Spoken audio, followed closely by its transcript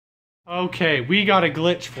Okay, we got a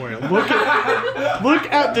glitch for you. Look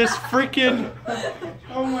at this freaking.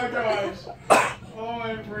 Oh my gosh. Oh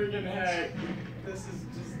my freaking heck. This is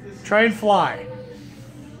just. Try and fly.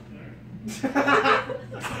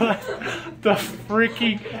 The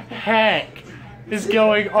freaking heck is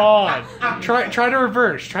going on? Try to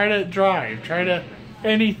reverse. Try to drive. Try to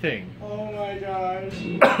anything. Oh my gosh.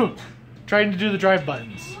 Trying to do the drive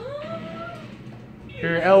buttons.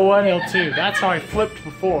 Here, L1, L2. That's how I flipped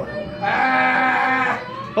before.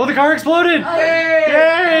 Ah! Oh, the car exploded! Yay!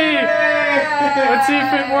 Yay! Let's see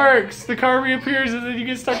if it works. The car reappears and then you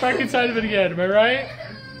get stuck back inside of it again. Am I right?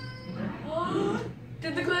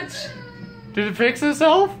 Did the glitch? Did it fix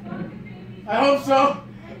itself? I hope so.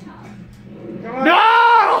 Come on.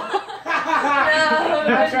 No!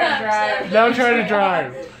 Now try to drive. Now try to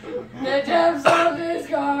drive. The Jeff sold this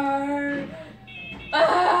car.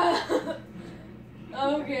 Ah.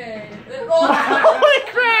 Okay. Holy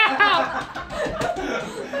crap!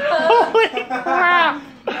 Holy crap!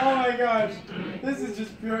 Oh my gosh. This is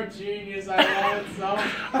just pure genius. I love it so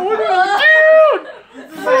much. Dude!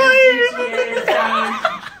 This is like GTA time.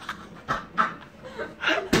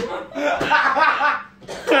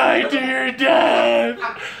 Die to your death!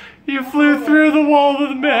 You flew through the wall of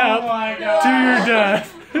the map Oh my god. to your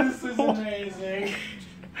death. This is amazing.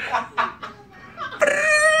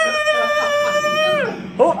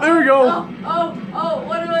 Oh, there we go. Oh,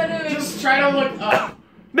 what am I doing? Just try to look up.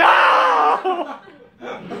 No!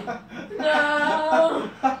 No.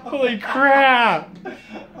 Holy crap!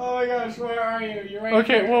 Oh my gosh, where are you? You're right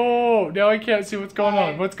Okay, here. whoa. Now I can't see what's going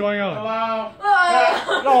on. What's going on? Hello?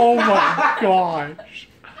 Ah. Oh my gosh.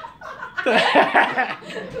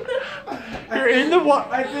 You're in the water.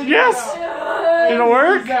 I think Yes! he's out. Did it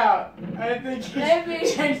work? He's out. I think he Maybe.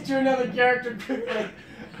 changed to another character quickly.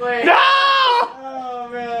 Like, No! oh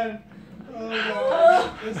man. Oh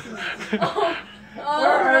gosh. This is. Oh,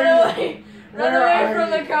 Where are run you? away. Run Where away are from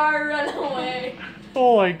you? the car, run away.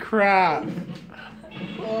 Holy crap.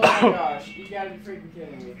 Oh my gosh. You gotta be freaking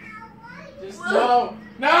kidding me. Just no.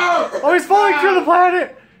 No! Oh, he's falling through the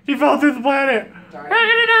planet! He fell through the planet! Darn We're it.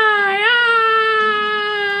 gonna die!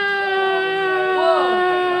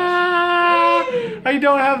 Ah! I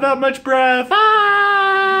don't have that much breath!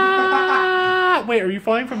 Ah! Wait, are you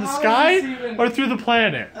falling from the How is sky this even- or through the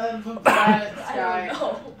planet? The planet I sky. don't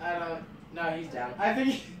know. I don't. No, he's down. I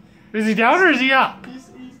think Is he down or is he up? he's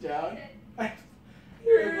down. I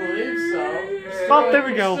believe so. Oh, there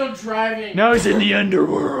we go. Still driving. Now he's in the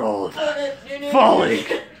underworld, falling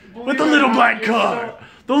with the little black car.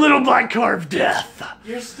 The little black car of death.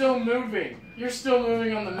 You're still moving. You're still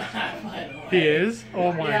moving on the map, by the way. He is?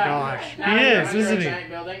 Oh my gosh. Now He you're is, under isn't a he? giant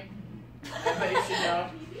building. I bet you should know.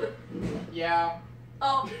 Yeah.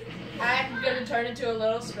 Oh, I'm gonna turn into a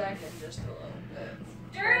little speck in just a little bit.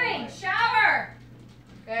 Dirty shower.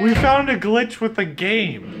 Okay. We found a glitch with the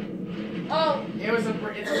game. Oh, It's a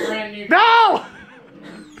brand new. No!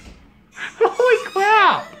 Holy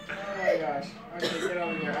crap! Oh my gosh. Okay, get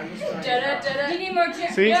over here. I'm just trying da-da-da-da. You need more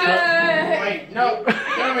chips. See? Yay! Wait, no.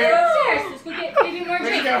 Get over here. Upstairs. Let's go get maybe more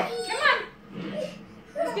Where'd you chips. go? Come on.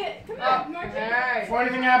 Let's get. Come on. More chips. Alright. Before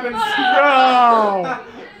anything happens. No!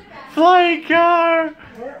 Flying car!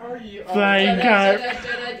 Where are you? Oh, Flying car. You're on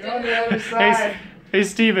the Da-da-da-da-da-da. other Hey, side. hey,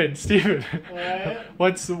 Steven.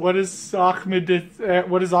 What? What does Ahmed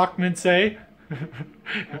say?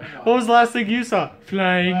 What was the last thing you saw?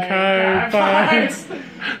 Flying car finds. Oh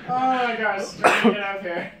my gosh. Trying to get up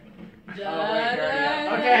here. Oh, wait, you're already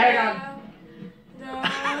up. Okay, hang on.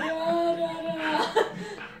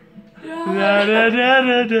 Da da da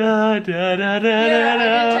da da da da da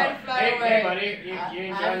da. Hey, buddy. You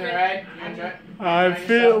enjoying the ride? You enjoy? I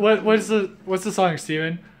feel what's the song,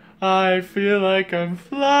 Steven? I feel like I'm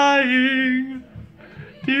flying.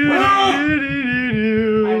 Do, do, do, do,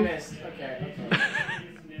 do. I missed. Okay.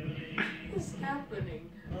 What's happening?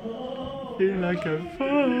 Feel like I'm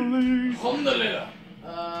falling. Alhamdulillah.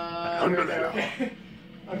 Okay.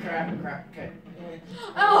 Oh crap. Okay.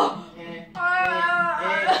 Oh!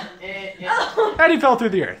 And he fell through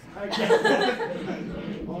the earth. Okay.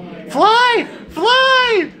 Oh my god. Fly!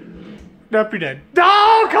 Fly! Nope, you're dead.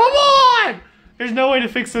 No, come on! There's no way to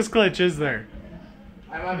fix this glitch, is there?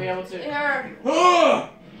 I might be able to. Here. Oh!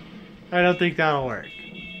 I don't think that'll work.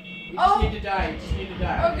 You just need to die. You just need to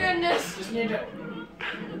die. Oh goodness. Just need to.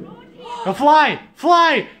 Oh, fly!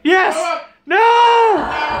 Fly! Yes! No!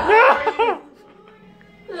 No!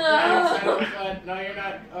 No. No, you're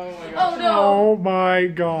not. Oh my gosh. Oh no. Oh my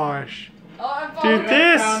gosh. Oh, I'm Dude, falling.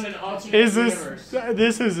 this found an alternate is universe.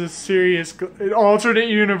 this is a serious alternate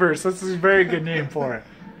universe. That's a very good name for it.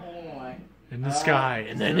 Oh my. In the sky,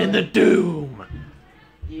 and then in the doom.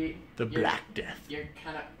 You, The you're- Black Death. You're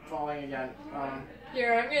kind of falling again.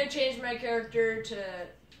 Here, I'm gonna change my character to.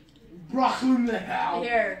 Brooklyn the hell.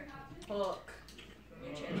 Here, Hulk.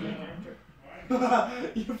 I'm gonna change my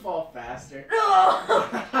character. You fall faster. No!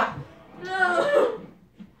 No!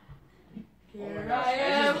 Oh my Here gosh, I I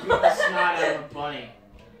am. just beat the snot out of a bunny.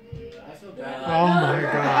 I feel bad. Oh my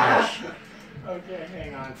gosh. Okay,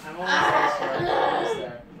 hang on. I'm almost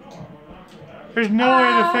there. There's no way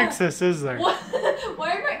to fix this, is there? What?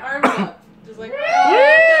 Why are my arms up? Just like.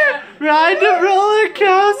 Yeah! Ride the roller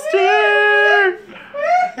coaster!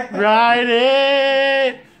 Ride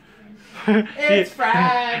it! It's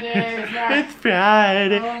Friday. It's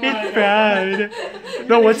Friday. Oh my It's God. Friday. You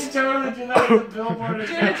No, what's should totally do that with the billboard. Dude,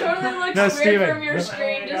 it totally looks No, weird Steven. from your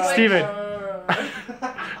screen. Just like. Steven.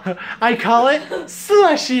 Oh I call it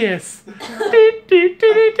slushiest.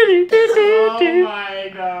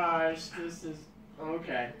 my gosh, this is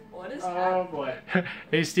okay. What is Oh that? boy.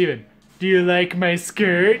 Hey Steven, do you like my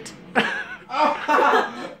skirt?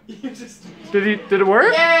 Oh, you just. Did it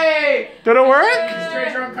work? Yay! Did it work?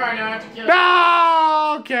 Straight drum car now. I have to kill it.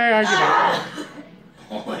 No! Okay, I get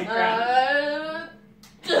Holy crap.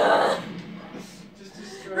 Just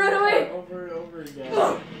destroy Run it away. over and over again.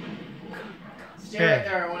 Stay Okay. right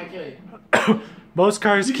there. I want to kill you. it. Most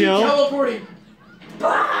cars You keep killed. teleporting.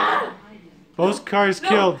 Most cars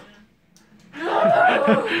killed.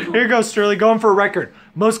 Here goes Sterling, going for a record.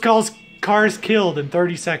 Most cars killed in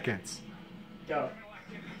 30 seconds. Go.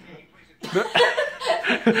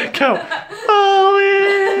 Go.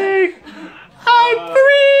 Falling. I'm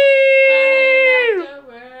free.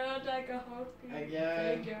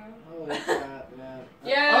 Again. Holy crap, man.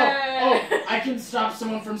 Yay! Oh, I can stop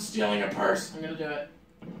someone from stealing a purse. I'm gonna do it.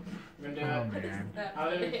 I'm gonna do Oh it. man. I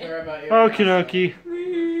don't even care about you. Okie dokie.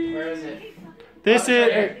 Where is it? This Oh, it's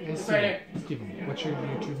right here. is. It's right here. Steven, what's your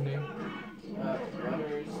YouTube name?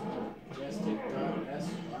 Butters,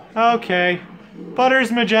 Okay.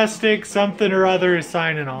 Butters Majestic something or other is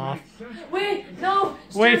signing off. Wait, no!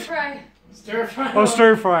 Stir Wait. fry! Stir fry. Oh,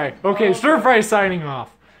 Stir Fry. Okay, Oh, Stir Fry is signing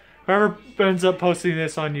off. Whoever ends up posting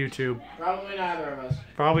this on YouTube. Probably neither of us.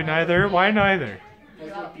 Probably neither. Why neither?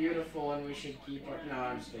 Because we're beautiful and we should keep our... No,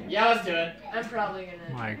 I'm just kidding. Yeah, let's do it. I'm probably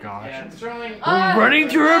gonna. My gosh. Yeah, Sterling. running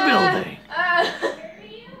through a building.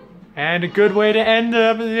 And a good way to end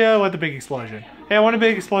up with a big explosion. Hey, I want a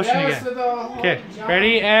big explosion Yes, again. with the whole Okay, jump.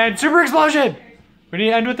 ready? And super explosion! We need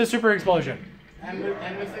to end with the super explosion. And with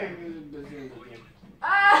the...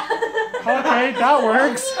 Okay, that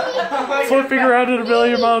works. Oh, Flipping around at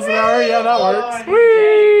 1,000,000 miles an hour. Yeah, that Oh, works. you Whee!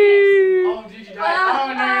 Oh, did you die? Oh,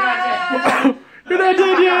 no, you're not dead. You're not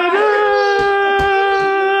dead yet.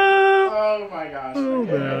 Oh my gosh. Oh,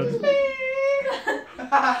 Okay.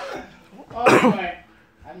 Oh boy.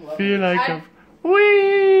 I'm loving Feel it. like I- a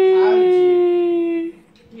wee.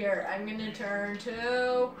 Here, I'm gonna turn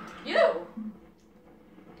to you.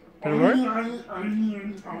 Did it work?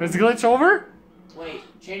 Is the glitch over? Wait,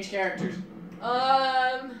 change characters.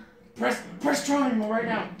 Press triangle right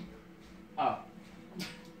now.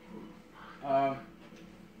 Oh.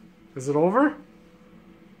 Is it over?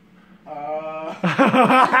 Uh.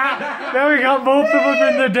 Now we got both of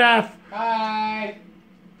them in the death. Hi.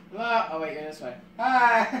 Hello. Oh wait, you're this way.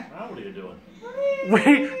 Hi. Now what are you doing?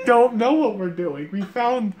 We don't know what we're doing. We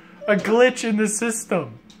found a glitch in the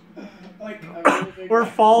system. Like, a really big We're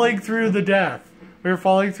one. falling through the death. We're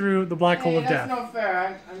falling through the black hole Hey, of that's death. no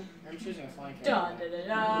fair. I'm choosing a flying Da character.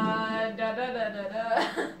 da da da da da da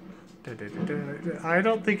da. I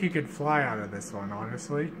don't think you could fly out of this one,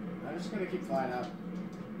 honestly. I'm just gonna keep flying up.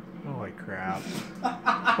 Holy crap.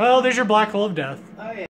 Well, there's your black hole of death. Oh yeah.